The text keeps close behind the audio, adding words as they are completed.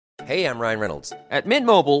Hey, I'm Ryan Reynolds. At Mint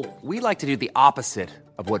Mobile, we like to do the opposite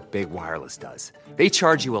of what Big Wireless does. They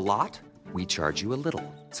charge you a lot, we charge you a little.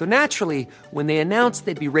 So naturally, when they announced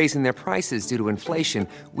they'd be raising their prices due to inflation,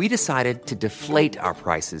 we decided to deflate our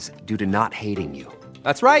prices due to not hating you.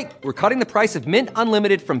 That's right. We're cutting the price of Mint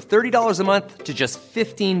Unlimited from $30 a month to just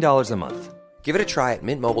 $15 a month. Give it a try at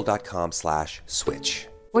mintmobile.com/switch.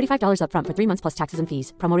 $45 up front for 3 months plus taxes and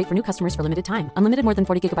fees. Promo rate for new customers for limited time. Unlimited more than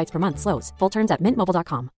 40 gigabytes per month. Slows full terms at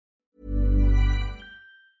mintmobile.com.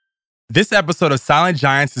 This episode of Silent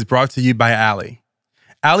Giants is brought to you by Ally.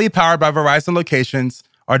 Ally, powered by Verizon locations,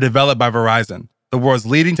 are developed by Verizon, the world's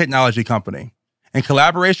leading technology company. In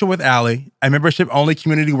collaboration with Ally, a membership-only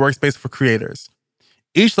community workspace for creators.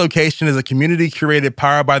 Each location is a community curated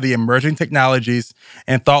powered by the emerging technologies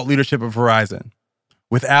and thought leadership of Verizon.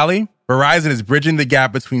 With Ally, Verizon is bridging the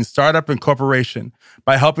gap between startup and corporation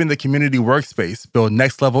by helping the community workspace build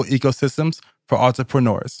next-level ecosystems for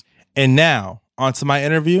entrepreneurs. And now, on to my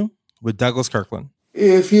interview with Douglas Kirkland.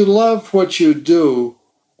 If you love what you do,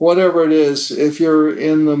 whatever it is, if you're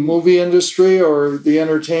in the movie industry or the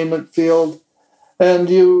entertainment field, and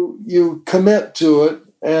you commit to it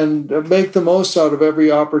and make the most out of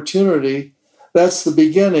every opportunity, that's the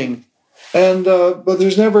beginning. And but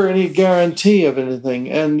there's never any guarantee of anything,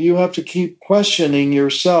 and you have to keep questioning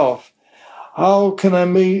yourself. How can I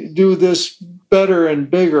do this better and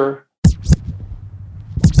bigger?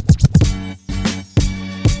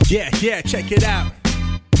 Yeah, check it out.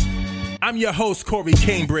 I'm your host, Corey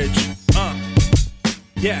Cambridge.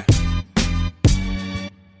 Yeah.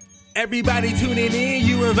 Everybody tuning in,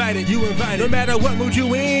 you invited. No matter what mood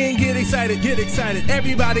you in, get excited.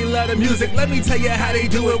 Everybody love the music, let me tell you how they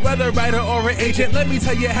do it. Whether writer or an agent, let me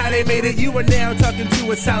tell you how they made it. You are now talking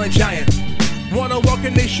to a silent giant. Wanna walk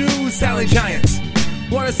in their shoes, silent giants.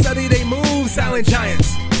 Wanna study they moves, silent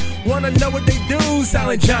giants. Wanna know what they do,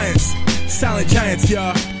 silent giants. Silent giants,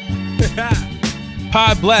 y'all.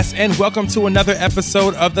 Pod bless, and welcome to another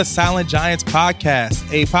episode of the Silent Giants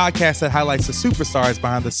podcast, a podcast that highlights the superstars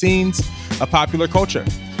behind the scenes of popular culture.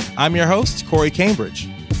 I'm your host, Corey Cambridge.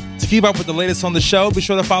 To keep up with the latest on the show, be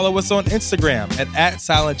sure to follow us on Instagram at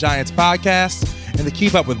Silent Giants Podcast. And to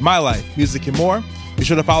keep up with my life, music, and more, be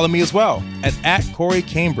sure to follow me as well at Corey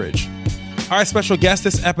Cambridge. Our special guest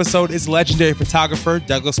this episode is legendary photographer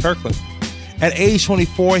Douglas Kirkland. At age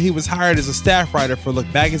 24, he was hired as a staff writer for Look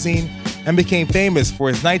magazine and became famous for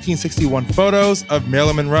his 1961 photos of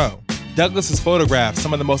Marilyn Monroe. Douglas has photographed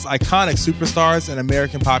some of the most iconic superstars in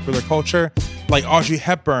American popular culture, like Audrey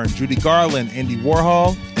Hepburn, Judy Garland, Andy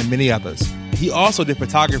Warhol, and many others. He also did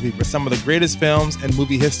photography for some of the greatest films in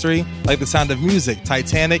movie history, like The Sound of Music,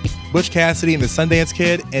 Titanic, Butch Cassidy and the Sundance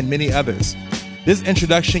Kid, and many others. This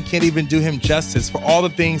introduction can't even do him justice for all the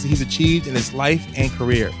things that he's achieved in his life and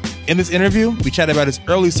career. In this interview, we chat about his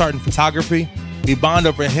early start in photography. We bond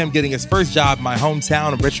over him getting his first job in my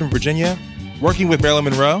hometown of Richmond, Virginia, working with Marilyn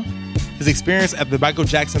Monroe, his experience at the Michael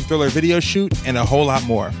Jackson Thriller video shoot, and a whole lot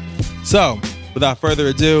more. So, without further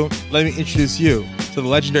ado, let me introduce you to the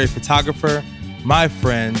legendary photographer, my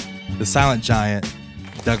friend, the silent giant,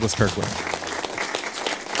 Douglas Kirkland.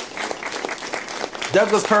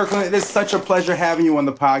 Douglas Kirkland, it is such a pleasure having you on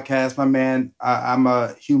the podcast, my man. I'm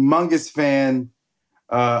a humongous fan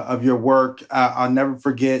of your work. I'll never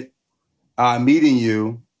forget meeting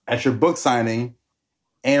you at your book signing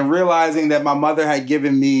and realizing that my mother had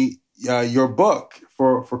given me your book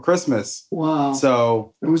for Christmas. Wow.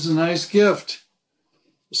 So it was a nice gift.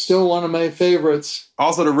 Still one of my favorites.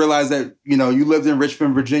 Also to realize that, you lived in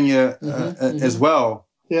Richmond, Virginia as well.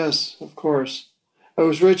 Yes, of course. I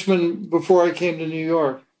was Richmond before I came to New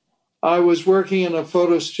York. I was working in a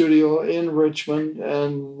photo studio in Richmond,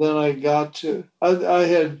 and then I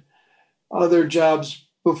had other jobs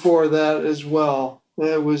before that as well.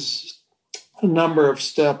 There was a number of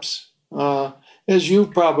steps, as you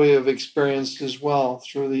probably have experienced as well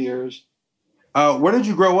through the years. Where did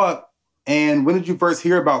you grow up, and when did you first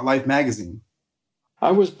hear about Life magazine?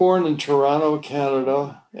 I was born in Toronto,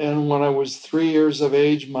 Canada, and when I was 3 years of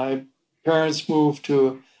age, my parents moved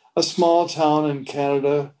to a small town in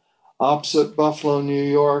Canada opposite Buffalo, New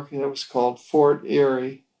York, and it was called Fort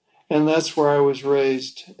Erie, and that's where I was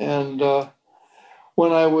raised. And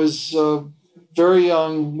when I was very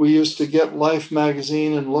young, we used to get Life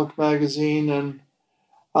magazine and Look magazine, and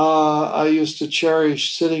I used to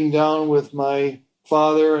cherish sitting down with my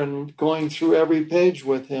father and going through every page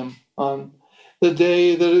with him on the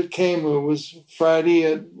day that it came. It was Friday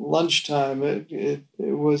at lunchtime. It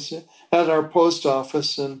was at our post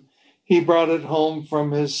office, and he brought it home from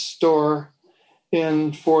his store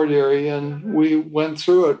in Fort Erie, and we went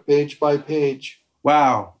through it page by page.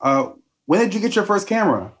 Wow. When did you get your first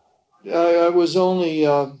camera? I was only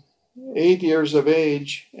 8 years of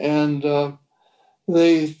age, and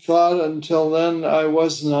they thought until then I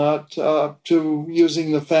was not to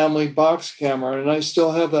using the family box camera, and I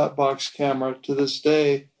still have that box camera to this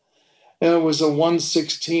day. And it was a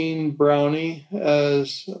 116 Brownie,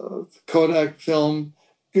 as Kodak film.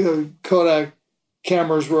 Kodak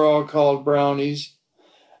cameras were all called Brownies,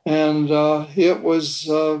 and it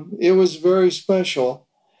was very special.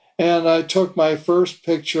 And I took my first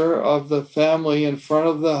picture of the family in front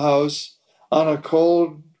of the house on a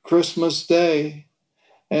cold Christmas day,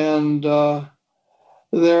 and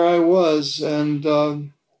there I was, and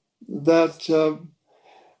that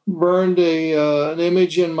burned an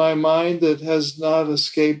image in my mind that has not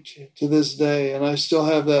escaped to this day, and I still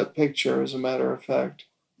have that picture, as a matter of fact.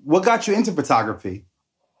 What got you into photography?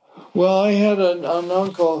 Well, I had an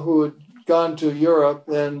uncle who had gone to Europe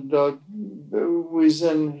and was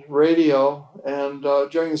in radio and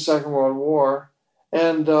during the Second World War,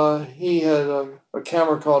 and he had a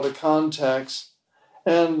camera called a Contax,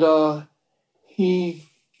 and he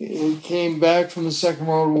came back from the Second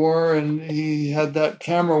World War, and he had that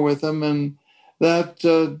camera with him, and that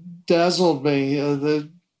dazzled me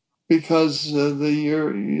because the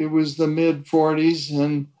year it was the mid '40s,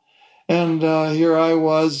 and here I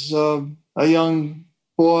was, a young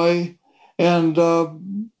boy, and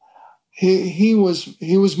he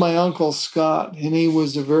was my Uncle Scott, and he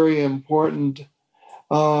was a very important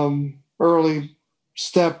early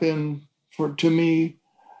step to me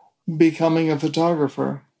becoming a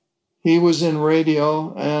photographer. He was in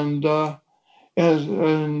radio,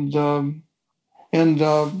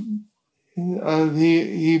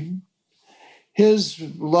 his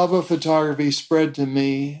love of photography spread to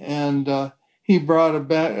me, and he brought a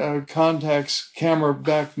Contax camera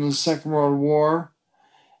back from the Second World War,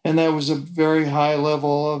 and that was a very high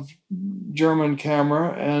level of German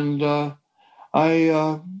camera, and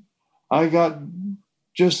I got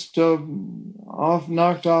just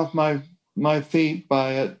knocked off my feet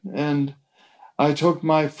by it, and I took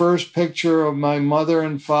my first picture of my mother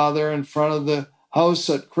and father in front of the house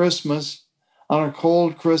at Christmas on a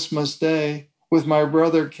cold Christmas day with my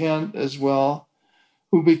brother Kent as well,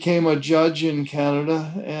 who became a judge in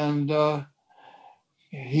Canada, and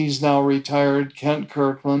he's now retired, Kent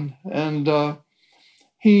Kirkland, and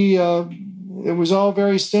it was all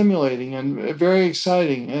very stimulating and very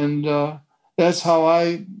exciting, and that's how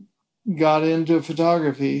I got into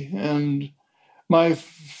photography. And my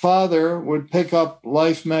father would pick up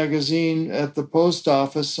Life magazine at the post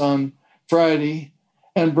office on Friday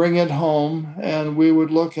and bring it home, and we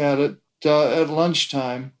would look at it at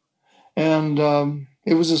lunchtime. And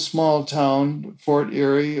it was a small town, Fort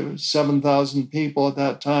Erie. It was 7,000 people at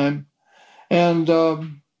that time. And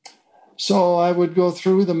so I would go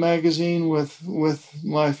through the magazine with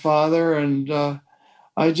my father, and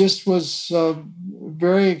I just was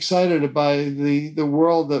very excited by the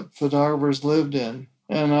world that photographers lived in.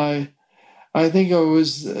 And I think it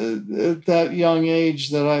was at that young age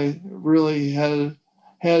that I really had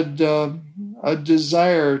a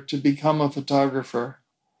desire to become a photographer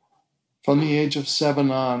from the age of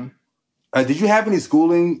 7 on. Did you have any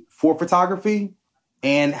schooling for photography?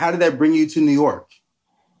 And how did that bring you to New York?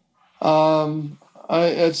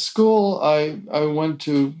 At school, I went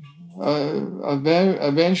to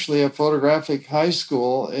eventually a photographic high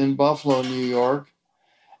school in Buffalo, New York.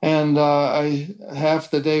 And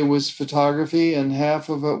half the day was photography and half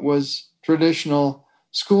of it was traditional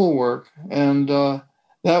schoolwork. And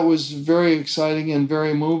that was very exciting and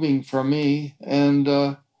very moving for me. And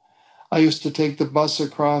I used to take the bus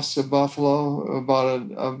across to Buffalo,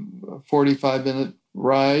 about a 45-minute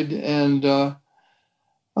ride. And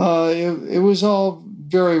it was all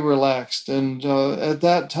very relaxed. And at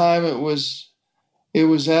that time, it was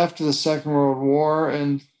after the Second World War,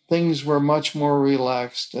 and things were much more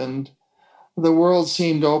relaxed, and the world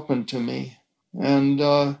seemed open to me. And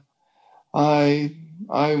I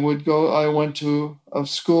went to a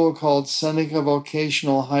school called Seneca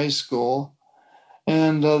Vocational High School,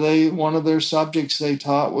 and one of their subjects they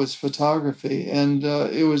taught was photography, and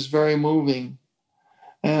it was very moving.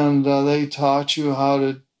 And they taught you how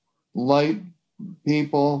to light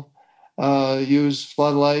people, use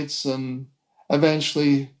floodlights, and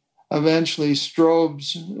eventually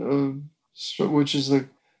strobes, which is the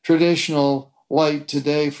traditional light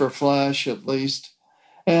today for flash, at least.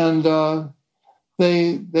 And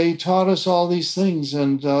they taught us all these things,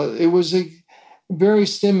 and it was very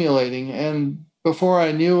stimulating. And before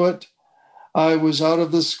I knew it, I was out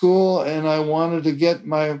of the school, and I wanted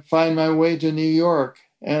to find my way to New York.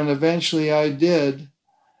 And eventually I did.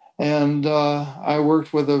 And I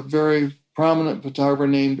worked with a very prominent photographer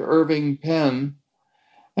named Irving Penn.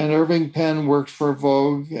 And Irving Penn worked for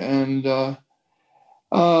Vogue. And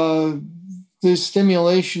the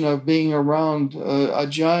stimulation of being around a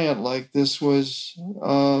giant like this was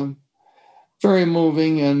very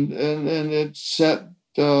moving. And it set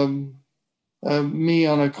me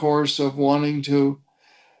on a course of wanting to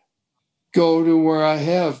go to where I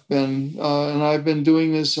have been. And I've been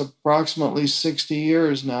doing this approximately 60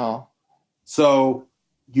 years now. So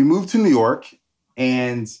you moved to New York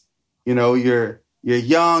and, you're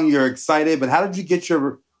young, you're excited, but how did you get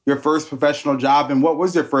your first professional job? And what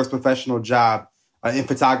was your first professional job in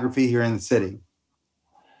photography here in the city?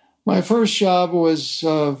 My first job was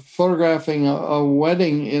photographing a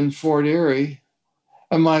wedding in Fort Erie.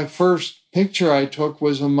 And my first picture I took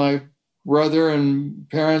was of my brother and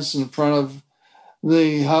parents in front of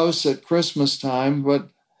the house at Christmas time. But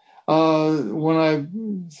when I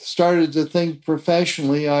started to think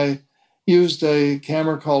professionally, I used a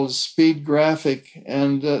camera called a Speed Graphic,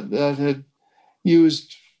 and that had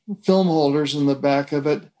used film holders in the back of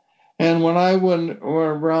it. And when I went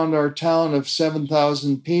around our town of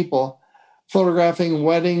 7,000 people, photographing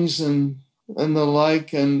weddings and the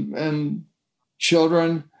like, and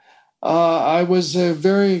children, I was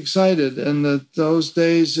very excited. And those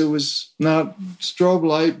days it was not strobe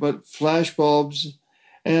light, but flash bulbs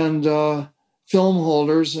and film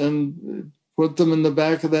holders, and put them in the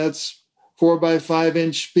back of that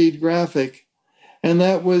 4x5-inch Speed Graphic. And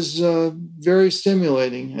that was very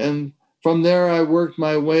stimulating. And from there, I worked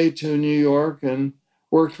my way to New York and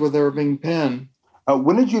worked with Irving Penn.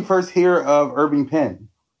 When did you first hear of Irving Penn?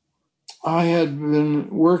 I had been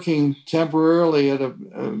working temporarily at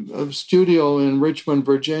a studio in Richmond,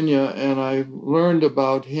 Virginia, and I learned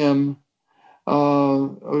about him,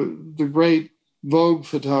 the great Vogue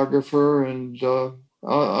photographer, and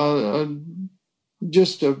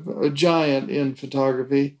just a giant in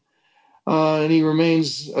photography. And he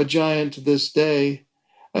remains a giant to this day.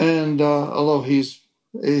 And although he's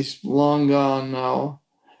long gone now,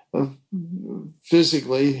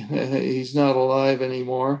 physically, he's not alive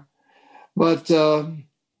anymore. But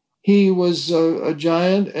he was a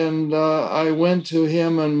giant, and I went to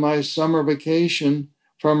him on my summer vacation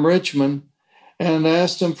from Richmond and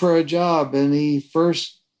asked him for a job. And he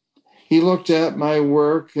looked at my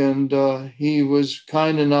work, and he was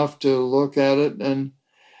kind enough to look at it. And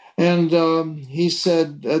he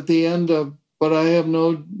said at the end but I have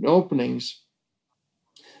no openings.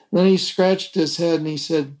 Then he scratched his head and he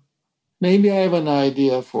said, maybe I have an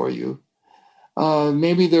idea for you.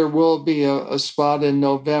 Maybe there will be a spot in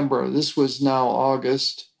November. This was now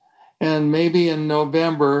August. And maybe in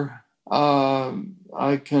November, there'll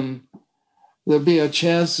be a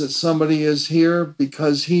chance that somebody is here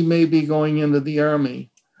because he may be going into the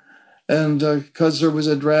Army. And because there was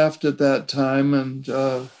a draft at that time,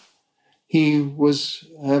 and he was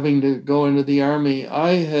having to go into the Army.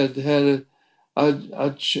 I had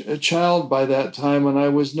a child by that time, and I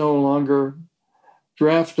was no longer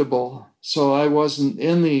draftable. So I wasn't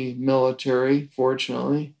in the military,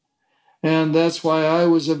 fortunately. And that's why I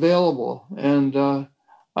was available. And I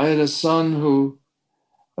had a son who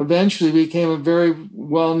eventually became a very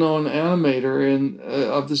well-known animator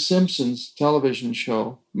of The Simpsons television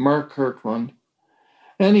show, Mark Kirkland.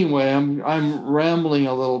 Anyway, I'm rambling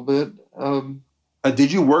a little bit.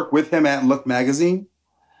 Did you work with him at Look magazine?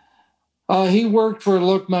 He worked for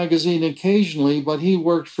Look magazine occasionally, but he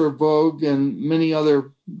worked for Vogue and many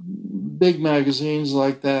other big magazines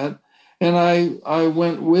like that. And I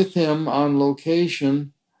went with him on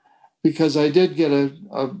location because I did get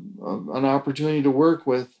an opportunity to work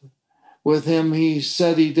with him. He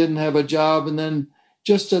said he didn't have a job. And then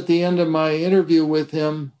just at the end of my interview with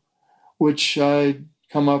him, which I'd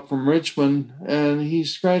come up from Richmond, and he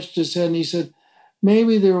scratched his head and he said,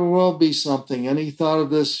 maybe there will be something. And he thought of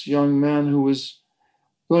this young man who was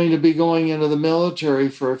going to be going into the military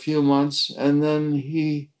for a few months. And then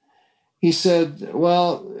he said,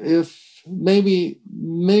 well, if maybe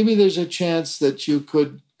there's a chance that you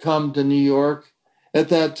could come to New York at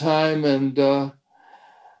that time. And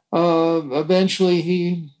eventually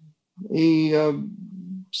he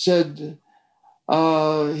said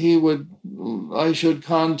I should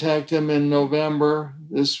contact him in November.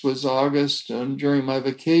 This was August, and during my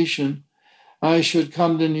vacation, I should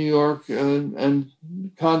come to New York and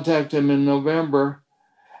contact him in November.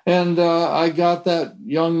 And I got that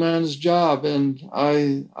young man's job, and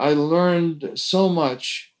I learned so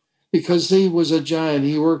much because he was a giant.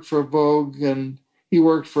 He worked for Vogue, and he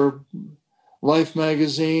worked for Life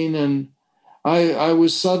magazine, and I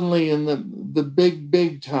was suddenly in the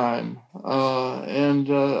big time, and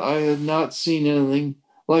I had not seen anything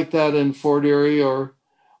like that in Fort Erie or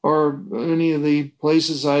any of the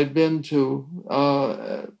places I'd been to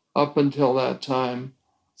up until that time.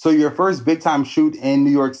 So your first big-time shoot in New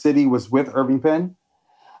York City was with Irving Penn?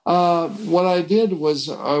 What I did was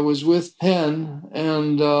I was with Penn,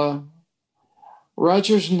 and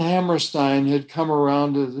Rodgers and Hammerstein had come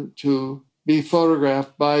around to be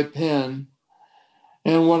photographed by Penn.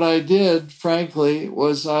 And what I did, frankly,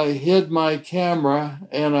 was I hid my camera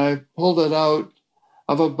and I pulled it out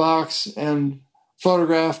of a box and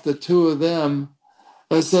photographed the two of them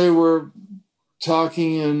as they were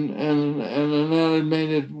talking in an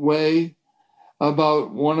animated way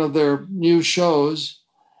about one of their new shows.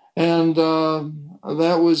 And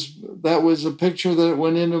that was a picture that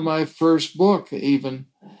went into my first book even.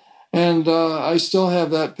 And I still have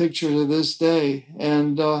that picture to this day.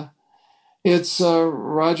 And it's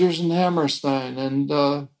Rodgers and Hammerstein. And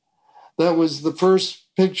that was the first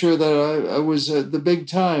picture that I was at the big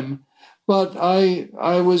time. But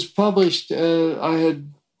I was published, I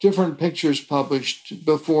had different pictures published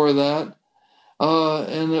before that.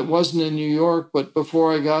 And it wasn't in New York, but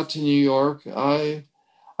before I got to New York, I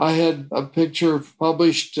had a picture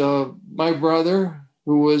published. My brother,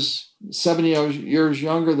 who was 7 years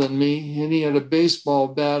younger than me, and he had a baseball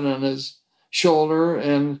bat on his shoulder,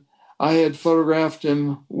 and I had photographed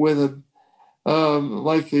him with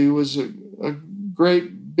like he was a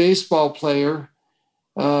great baseball player,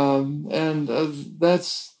 and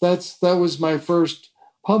that was my first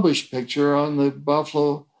published picture on the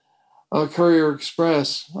Buffalo Courier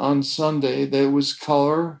Express on Sunday. There was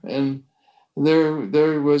color, and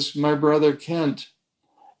there was my brother Kent,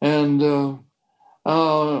 and in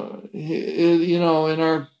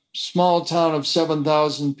our small town of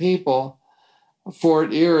 7,000 people,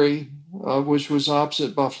 Fort Erie, which was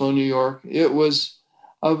opposite Buffalo, New York, it was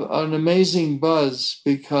an amazing buzz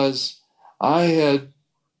because I had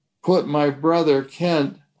put my brother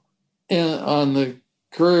Kent on the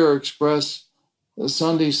Courier Express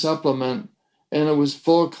Sunday supplement, and it was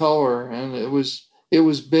full color, and it was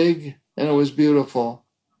big and it was beautiful.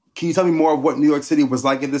 Can you tell me more of what New York City was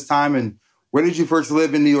like at this time, and where did you first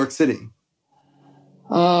live in New York City?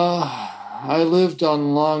 I lived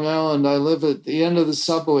on Long Island. I lived at the end of the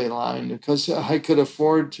subway line because I could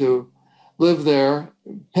afford to live there.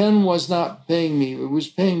 Penn was not paying me. It was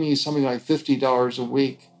paying me something like $50 a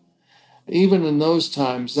week. Even in those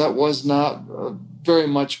times, that was not very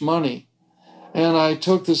much money. And I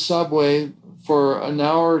took the subway for an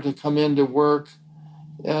hour to come into work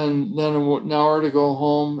and then an hour to go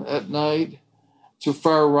home at night to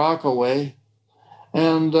Far Rockaway.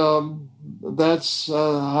 And that's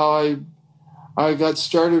how I got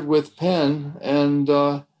started with Penn. And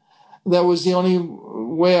that was the only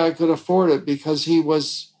way I could afford it because he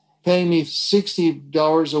was paying me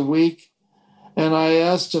 $60 a week. And I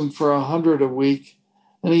asked him for $100 a week.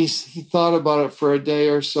 And he thought about it for a day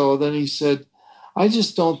or so. Then he said, I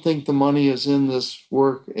just don't think the money is in this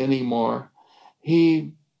work anymore.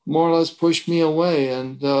 He more or less pushed me away,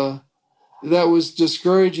 and that was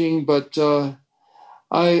discouraging, but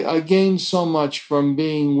I gained so much from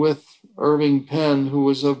being with Irving Penn, who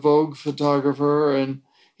was a Vogue photographer, and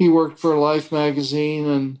he worked for Life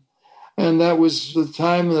magazine, and that was the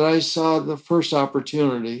time that I saw the first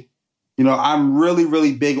opportunity. You know, I'm really,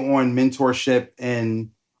 really big on mentorship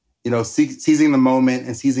and, seizing the moment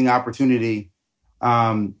and seizing opportunity.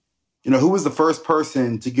 Who was the first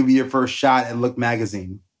person to give you your first shot at Look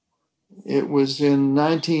magazine? It was in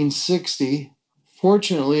 1960.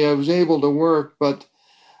 Fortunately, I was able to work, but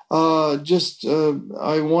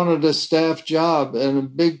I wanted a staff job and a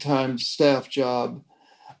big-time staff job.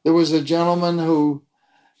 There was a gentleman who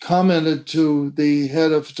commented to the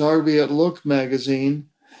head of photography at Look magazine,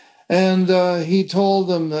 and he told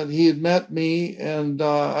them that he had met me, and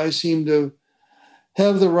I seemed to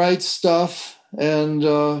have the right stuff,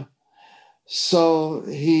 and so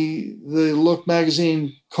the Look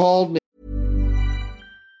magazine called me.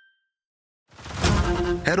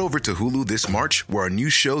 Head over to Hulu this March, where our new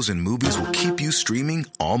shows and movies will keep you streaming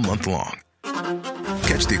all month long.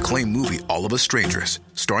 Catch the acclaimed movie All of Us Strangers,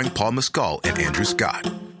 starring Paul Mescal and Andrew Scott.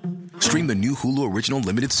 Stream the new Hulu original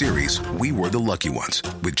limited series We Were the Lucky Ones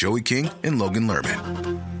with Joey King and Logan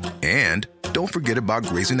Lerman. And don't forget about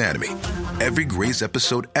Grey's Anatomy. Every Grey's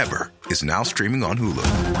episode ever is now streaming on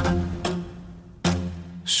Hulu.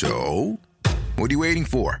 So, what are you waiting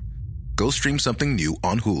for? Go stream something new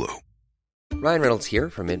on Hulu. Ryan Reynolds here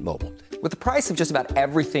from Mint Mobile. With the price of just about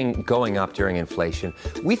everything going up during inflation,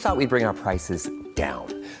 we thought we'd bring our prices down.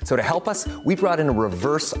 So to help us, we brought in a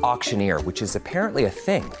reverse auctioneer, which is apparently a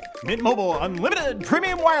thing. Mint Mobile Unlimited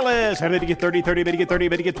Premium Wireless. How to get 30, 30, bit to get 30,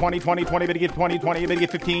 bit to get 20, 20, 20, bit to get 20, 20, bit to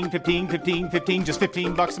get 15, 15, 15, 15, just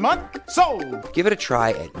 $15 a month? Sold! Give it a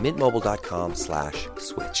try at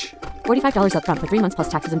mintmobile.com/switch. $45 up front for 3 months plus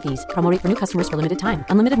taxes and fees. Promo rate for new customers for limited time.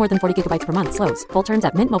 Unlimited more than 40 gigabytes per month. Slows full terms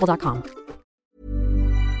at mintmobile.com.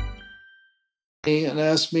 And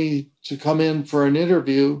asked me to come in for an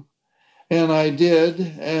interview. And I did,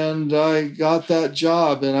 and I got that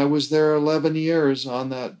job, and I was there 11 years on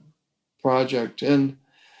that project.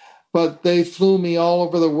 But they flew me all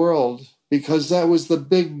over the world because that was the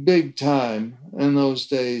big time in those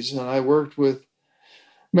days. And I worked with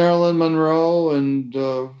Marilyn Monroe and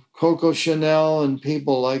Coco Chanel and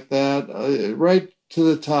people like that, right to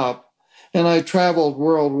the top. And I traveled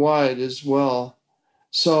worldwide as well.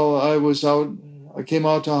 So I came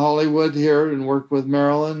out to Hollywood here and worked with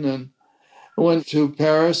Marilyn, and went to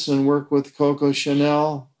Paris and worked with Coco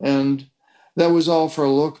Chanel, and that was all for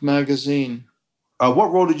Look magazine.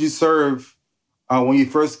 What role did you serve when you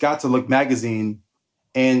first got to Look magazine?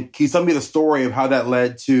 And can you tell me the story of how that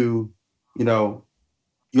led to, your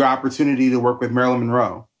opportunity to work with Marilyn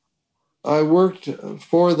Monroe? I worked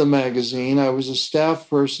for the magazine. I was a staff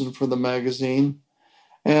person for the magazine,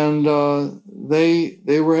 and they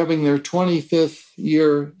were having their 25th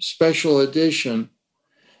year special edition.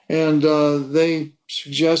 And they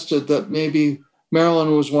suggested that maybe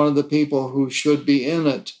Marilyn was one of the people who should be in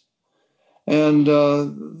it. And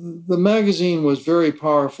the magazine was very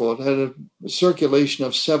powerful. It had a circulation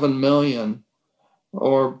of 7 million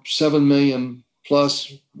or 7 million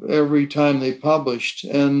plus every time they published.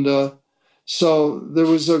 And so there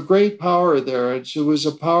was a great power there. It was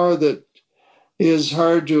a power that is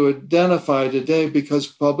hard to identify today because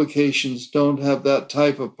publications don't have that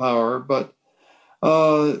type of power. But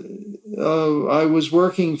I was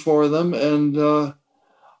working for them, and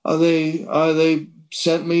they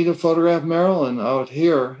sent me to photograph Marilyn out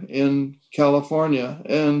here in California.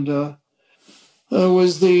 And I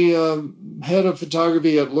was the head of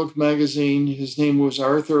photography at Look magazine. His name was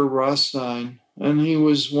Arthur Rothstein, and he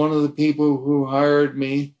was one of the people who hired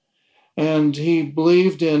me. And he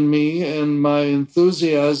believed in me and my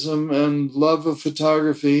enthusiasm and love of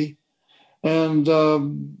photography, and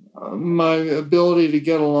my ability to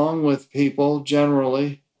get along with people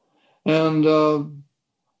generally. And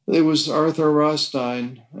it was Arthur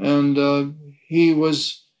Rothstein. And he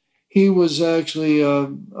was actually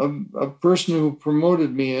a person who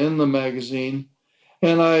promoted me in the magazine.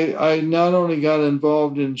 And I not only got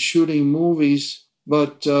involved in shooting movies,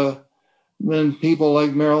 but then people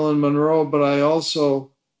like Marilyn Monroe, but I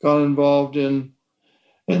also got involved in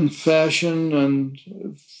fashion and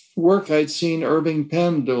work I'd seen Irving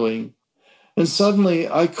Penn doing. And suddenly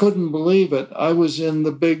I couldn't believe it. I was in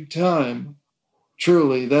the big time.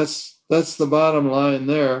 Truly, that's the bottom line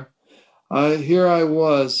there. Here I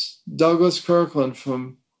was, Douglas Kirkland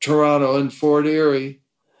from Toronto and Fort Erie,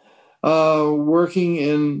 working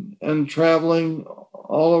in and traveling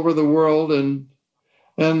all over the world and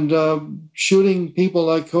shooting people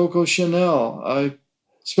like Coco Chanel. I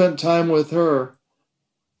spent time with her.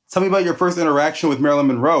 Tell me about your first interaction with Marilyn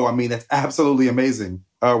Monroe. I mean, that's absolutely amazing.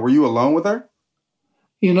 Were you alone with her?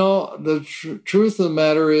 The truth of the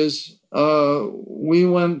matter is we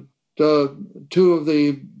went, two of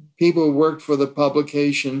the people who worked for the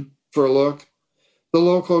publication for Look, the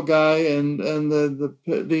local guy and the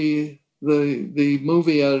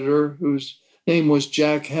movie editor, whose name was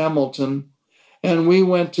Jack Hamilton. And we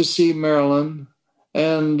went to see Marilyn,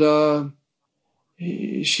 and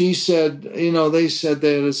she said, they said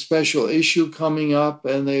they had a special issue coming up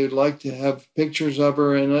and they would like to have pictures of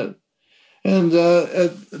her in it. And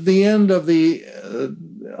at the end of the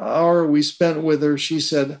hour we spent with her, she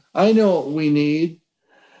said, I know what we need.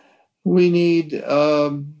 We need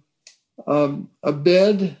a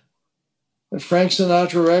bed, Frank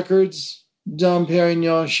Sinatra records, Dom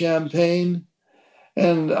Perignon champagne,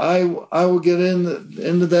 and I will get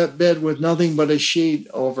into that bed with nothing but a sheet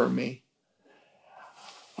over me.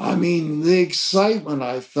 I mean, the excitement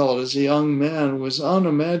I felt as a young man was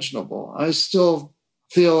unimaginable. I still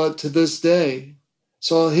feel it to this day.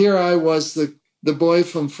 So here I was, the boy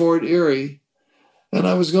from Fort Erie, and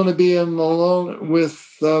I was going to be alone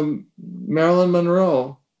with Marilyn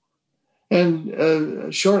Monroe.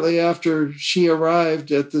 And shortly after she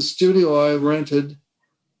arrived at the studio I rented,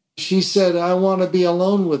 she said, I want to be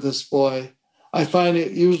alone with this boy. I find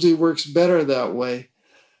it usually works better that way.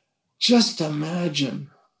 Just imagine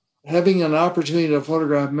having an opportunity to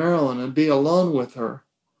photograph Marilyn and be alone with her.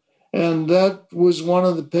 And that was one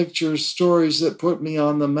of the stories that put me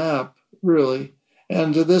on the map, really.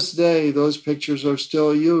 And to this day, those pictures are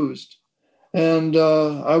still used. And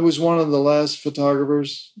I was one of the last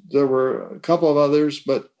photographers. There were a couple of others,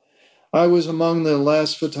 but I was among the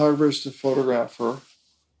last photographers to photograph her.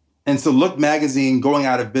 And so Look magazine going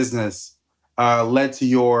out of business led to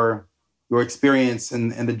your experience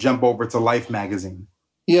and the jump over to Life magazine.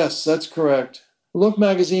 Yes, that's correct. Look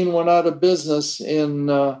magazine went out of business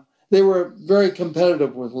they were very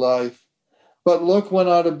competitive with Life. But Look went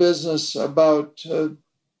out of business about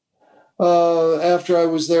after I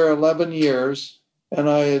was there 11 years, and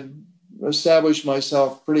I had established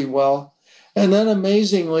myself pretty well. And then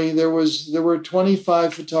amazingly, there were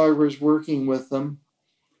 25 photographers working with them.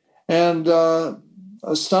 And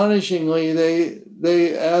astonishingly,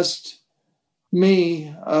 they asked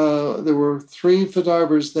me, there were 3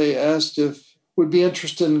 photographers they asked if would be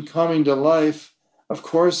interested in coming to Life. Of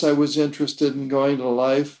course, I was interested in going to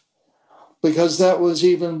Life because that was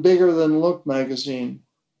even bigger than Look magazine.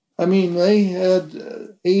 I mean, they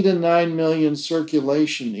had 8 and 9 million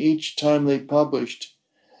circulation each time they published.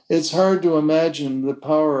 It's hard to imagine the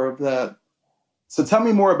power of that. So tell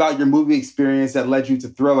me more about your movie experience that led you to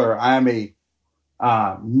Thriller. I am a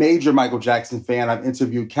major Michael Jackson fan. I've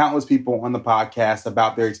interviewed countless people on the podcast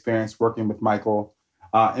about their experience working with Michael,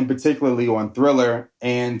 and particularly on Thriller.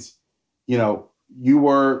 And, you know, you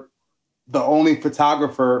were the only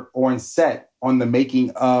photographer on set on the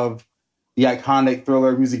making of the iconic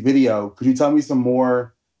Thriller music video. Could you tell me some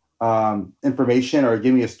more information or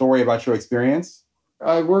give me a story about your experience?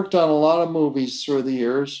 I worked on a lot of movies through the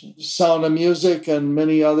years, Sound of Music and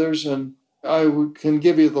many others, and I can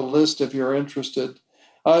give you the list if you're interested.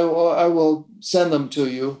 I will send them to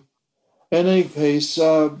you. In any case,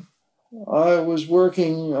 I was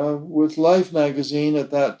working with Life magazine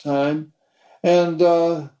at that time, and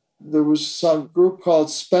there was some group called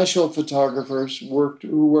Special Photographers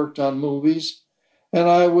who worked on movies, and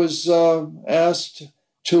I was asked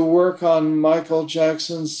to work on Michael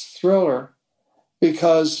Jackson's Thriller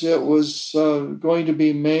because it was going to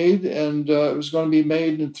be made, and it was going to be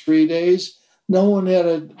made in 3 days. No one had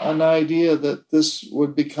an idea that this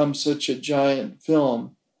would become such a giant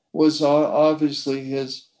film. It was obviously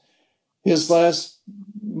his last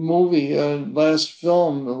movie, last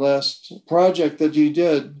film, the last project that he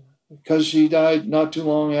did, because she died not too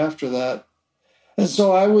long after that. And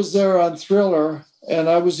so I was there on Thriller, and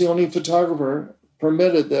I was the only photographer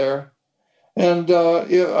permitted there. And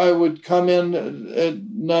I would come in at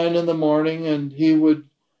 9 in the morning, and he would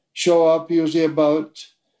show up usually about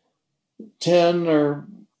 10 or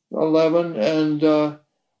 11, and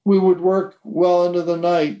we would work well into the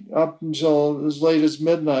night, up until as late as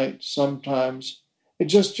midnight sometimes,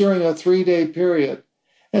 just during a 3-day period.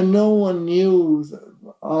 And no one knew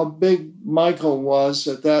how big Michael was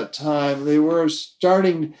at that time. They were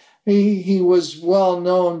starting, he was well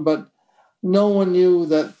known, but no one knew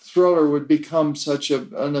that Thriller would become such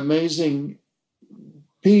an amazing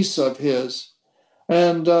piece of his.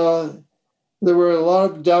 And there were a lot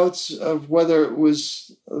of doubts of whether it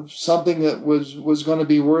was something that was going to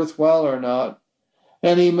be worthwhile or not.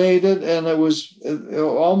 And he made it, and it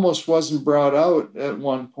almost wasn't brought out at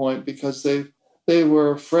one point because they were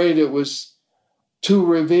afraid it was too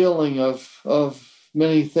revealing of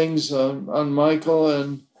many things on Michael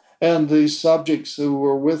and the subjects who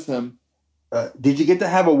were with him. Did you get to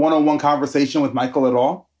have a one-on-one conversation with Michael at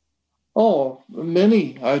all? Oh,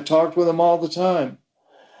 many. I talked with him all the time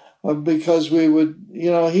because we would,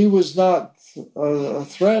 he was not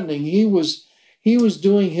threatening. He was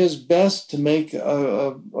doing his best to make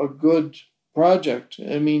a good project.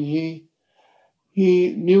 I mean,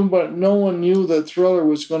 he knew, but no one knew that Thriller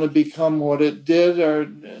was going to become what it did, or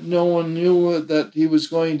no one knew that he was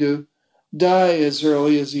going to die as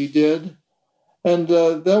early as he did. And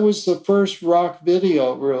that was the first rock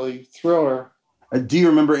video, really, Thriller. Do you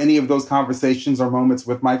remember any of those conversations or moments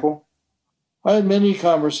with Michael? I had many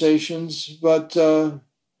conversations, but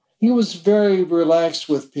he was very relaxed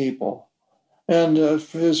with people and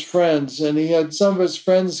his friends. And he had some of his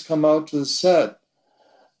friends come out to the set,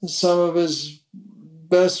 some of his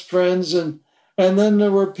best friends. And then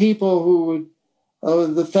there were people who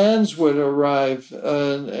would, the fans would arrive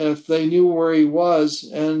if they knew where he was,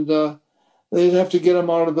 and they'd have to get him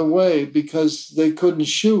out of the way because they couldn't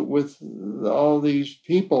shoot with all these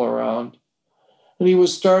people around. And he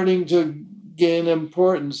was starting to gain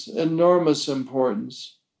importance, enormous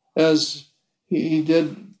importance, as he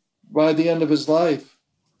did by the end of his life.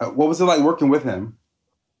 What was it like working with him?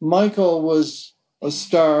 Michael was a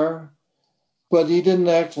star, but he didn't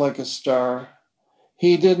act like a star.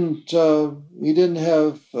 He didn't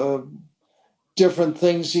have different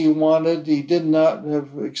things he wanted. He did not have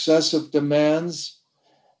excessive demands.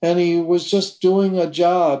 and he was just doing a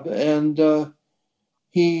job, and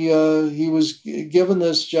he was given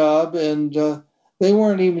this job, and they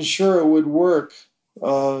weren't even sure it would work.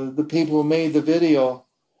 The people who made the video,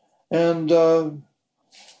 and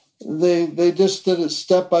they just did it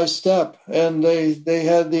step by step, and they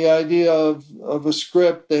had the idea of a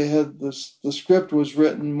script. They had the script was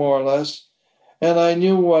written more or less, and I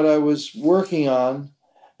knew what I was working on,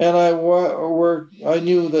 and I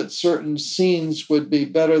knew that certain scenes would be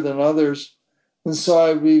better than others, and so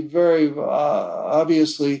I'd be very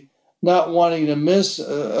obviously not wanting to miss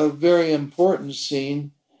a very important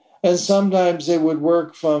scene, and sometimes they would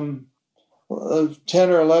work from 10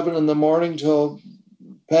 or 11 in the morning till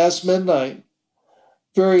past midnight.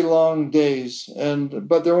 Very long days,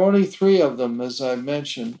 but there were only 3 of them, as I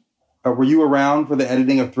mentioned. Were you around for the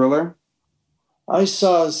editing of Thriller? I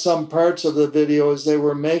saw some parts of the video as they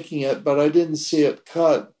were making it, but I didn't see it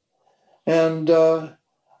cut. And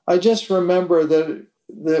I just remember that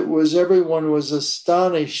everyone was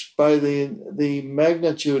astonished by the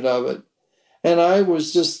magnitude of it. And I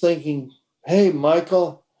was just thinking, hey,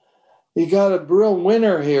 Michael, you got a real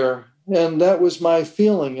winner here. And that was my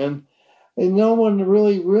feeling. And no one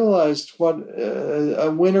really realized what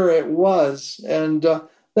a winner it was. And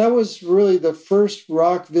that was really the first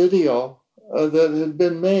rock video that had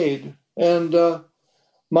been made. And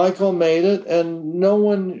Michael made it, and no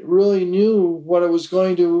one really knew what it was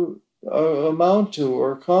going to amount to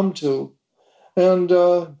or come to. And,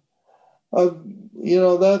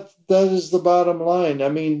 that is the bottom line. I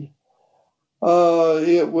mean,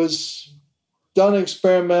 it was done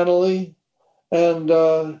experimentally,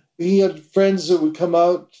 and he had friends that would come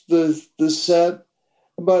out the set,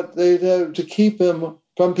 but they'd have to keep him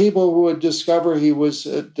from people who would discover he was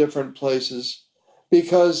at different places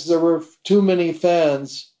because there were too many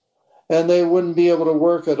fans, and they wouldn't be able to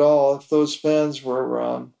work at all if those fans were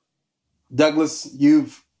around. Douglas,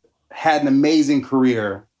 you've had an amazing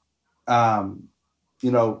career, and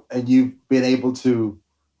you've been able to,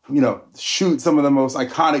 shoot some of the most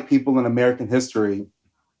iconic people in American history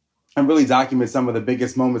and really document some of the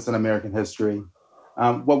biggest moments in American history.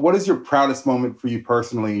 What is your proudest moment for you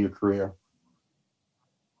personally in your career?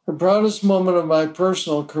 The proudest moment of my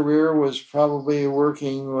personal career was probably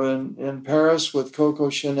working in Paris with Coco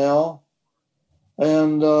Chanel.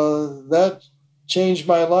 And that changed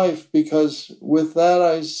my life because with that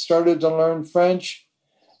I started to learn French.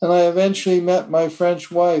 And I eventually met my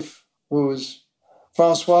French wife, who was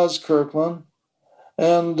Françoise Kirkland.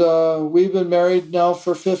 And we've been married now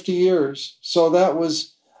for 50 years. So that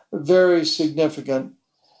was very significant.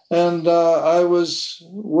 And I was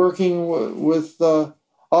working with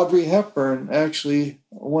Audrey Hepburn, actually,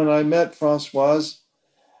 when I met Françoise.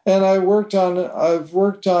 And I've worked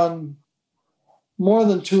on more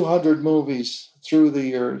than 200 movies through the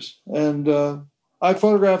years. And I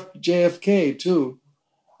photographed JFK, too.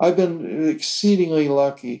 I've been exceedingly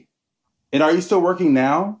lucky. And are you still working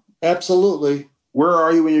now? Absolutely. Where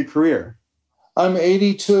are you in your career? I'm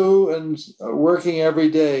 82 and working every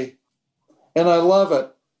day. And I love it.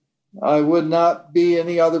 I would not be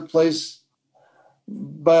any other place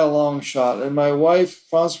by a long shot. And my wife,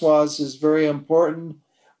 Françoise, is very important.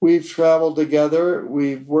 We've traveled together.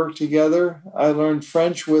 We've worked together. I learned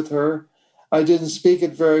French with her. I didn't speak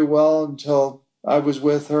it very well until I was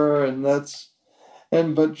with her,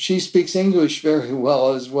 but she speaks English very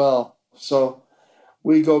well as well. So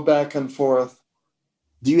we go back and forth.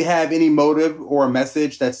 Do you have any motive or a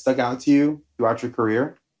message that stuck out to you throughout your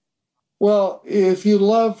career? Well, if you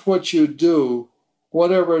love what you do,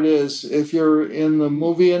 whatever it is, if you're in the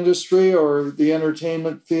movie industry or the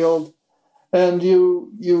entertainment field, and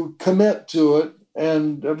you commit to it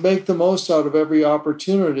and make the most out of every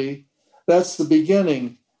opportunity, that's the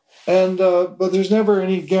beginning. And but there's never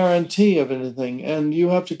any guarantee of anything, and you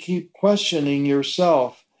have to keep questioning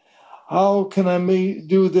yourself. How can I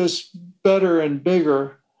do this better and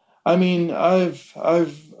bigger? I mean, I've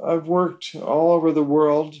worked all over the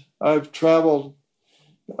world. I've traveled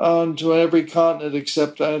onto every continent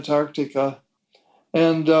except Antarctica,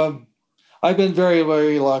 and I've been very,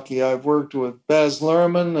 very lucky. I've worked with Baz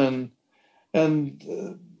Luhrmann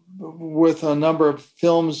and with a number of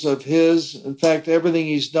films of his. In fact, everything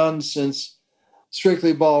he's done since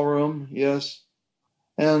Strictly Ballroom, yes.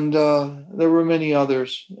 And there were many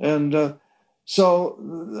others. And so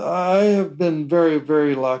I have been very,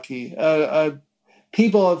 very lucky.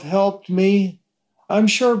 People have helped me. I'm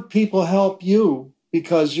sure people help you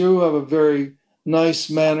because you have a very nice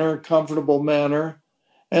manner, comfortable manner.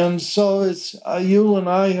 And so it's you and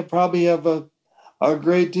I probably have a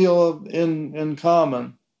great deal in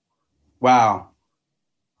common. Wow.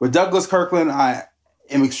 With Douglas Kirkland,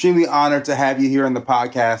 am extremely honored to have you here on the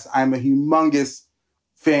podcast. I'm a humongous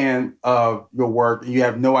fan of your work. You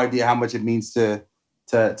have no idea how much it means to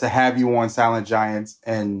have you on Silent Giants.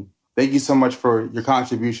 And thank you so much for your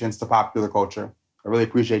contributions to popular culture. I really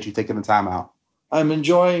appreciate you taking the time out. I'm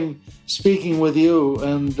enjoying speaking with you.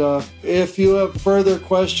 And if you have further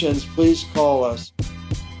questions, please call us.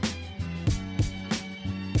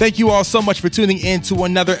 Thank you all so much for tuning in to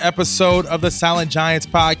another episode of the Silent Giants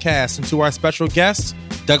podcast, and to our special guest,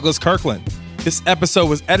 Douglas Kirkland. This episode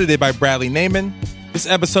was edited by Bradley Naiman. This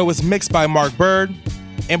episode was mixed by Mark Bird.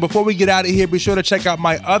 And before we get out of here, be sure to check out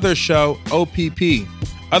my other show, OPP.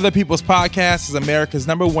 Other People's Podcast is America's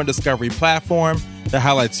 #1 discovery platform that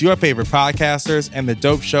highlights your favorite podcasters and the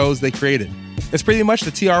dope shows they created. It's pretty much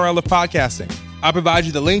the TRL of podcasting. I'll provide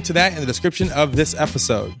you the link to that in the description of this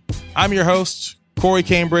episode. I'm your host, Corey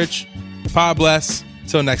Cambridge. Pod bless.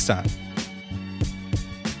 Till next time.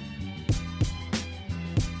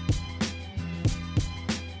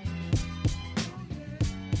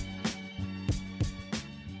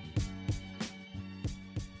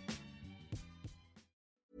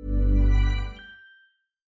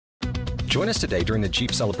 Join us today during the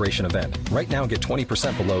Jeep Celebration event. Right now, get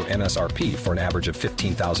 20% below MSRP for an average of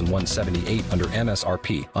 $15,178 under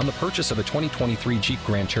MSRP on the purchase of a 2023 Jeep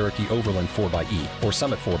Grand Cherokee Overland 4xE or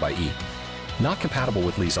Summit 4xE. Not compatible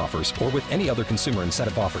with lease offers or with any other consumer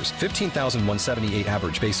incentive offers. $15,178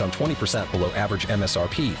 average based on 20% below average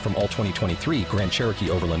MSRP from all 2023 Grand Cherokee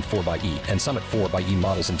Overland 4xE and Summit 4xE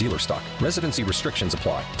models in dealer stock. Residency restrictions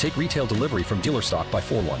apply. Take retail delivery from dealer stock by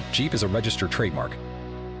 4/1. Jeep is a registered trademark.